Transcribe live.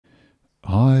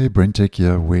Hi, BrenTech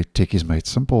here, where tech is made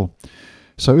simple.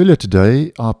 So earlier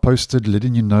today, I posted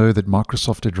letting you know that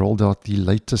Microsoft had rolled out the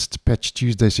latest Patch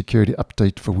Tuesday security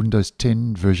update for Windows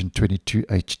 10 version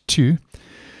 22H2,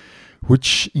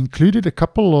 which included a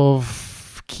couple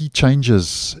of key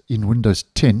changes in Windows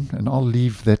 10, and I'll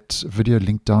leave that video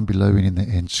link down below and in the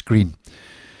end screen.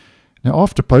 Now,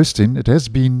 after posting, it has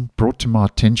been brought to my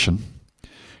attention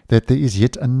that there is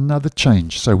yet another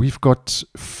change. So we've got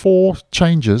 4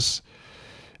 changes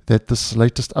that this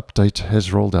latest update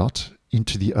has rolled out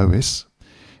into the OS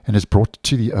and has brought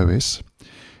to the OS.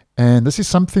 And this is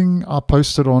something I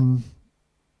posted on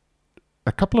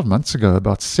a couple of months ago,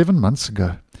 about 7 months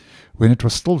ago, when it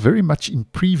was still very much in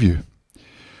preview,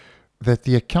 that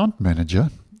the account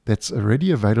manager that's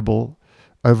already available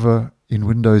over in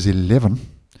Windows 11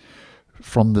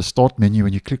 from the start menu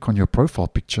when you click on your profile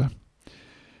picture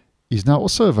is now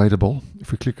also available,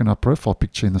 if we click on our profile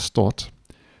picture in the start,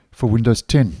 for Windows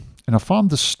 10. And I found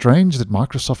this strange that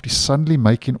Microsoft is suddenly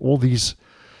making all these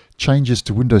changes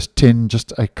to Windows 10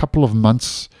 just a couple of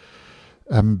months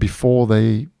before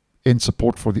they end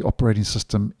support for the operating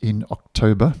system in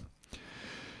October.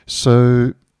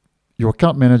 So your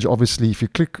account manager, obviously, if you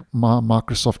click My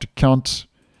Microsoft Account,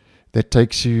 that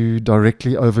takes you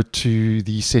directly over to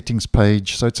the settings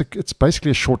page. So it's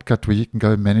basically a shortcut where you can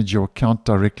go manage your account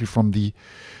directly from the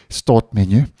start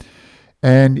menu.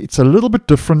 And it's a little bit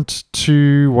different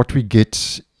to what we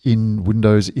get in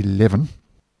Windows 11.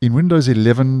 In Windows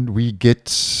 11, we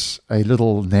get a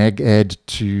little nag ad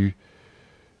to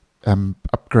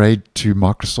upgrade to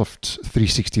Microsoft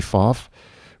 365,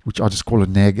 which I just call a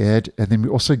nag ad. And then we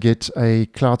also get a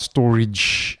cloud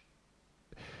storage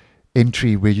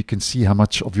entry where you can see how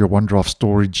much of your OneDrive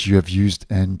storage you have used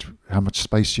and how much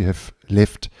space you have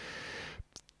left.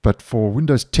 But for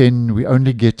Windows 10, we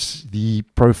only get the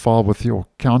profile with your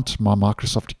account, My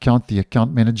Microsoft Account, the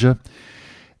account manager.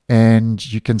 And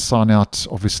you can sign out,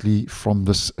 obviously, from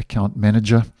this account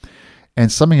manager.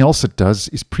 And something else it does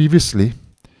is previously,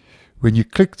 when you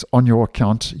clicked on your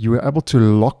account, you were able to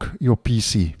lock your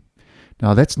PC.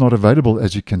 Now, that's not available,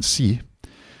 as you can see.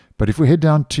 But if we head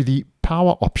down to the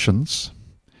power options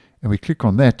and we click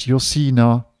on that, you'll see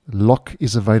now lock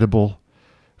is available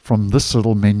from this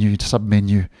little menu,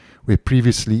 sub-menu, where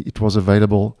previously it was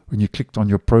available when you clicked on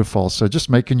your profile. So just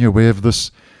making you aware of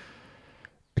this,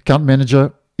 account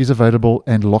manager is available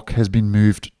and lock has been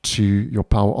moved to your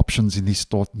power options in the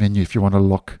start menu if you want to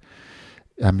lock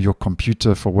your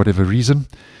computer for whatever reason.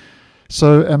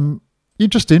 So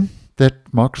interesting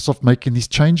that Microsoft making these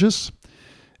changes.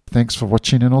 Thanks for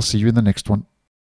watching, and I'll see you in the next one.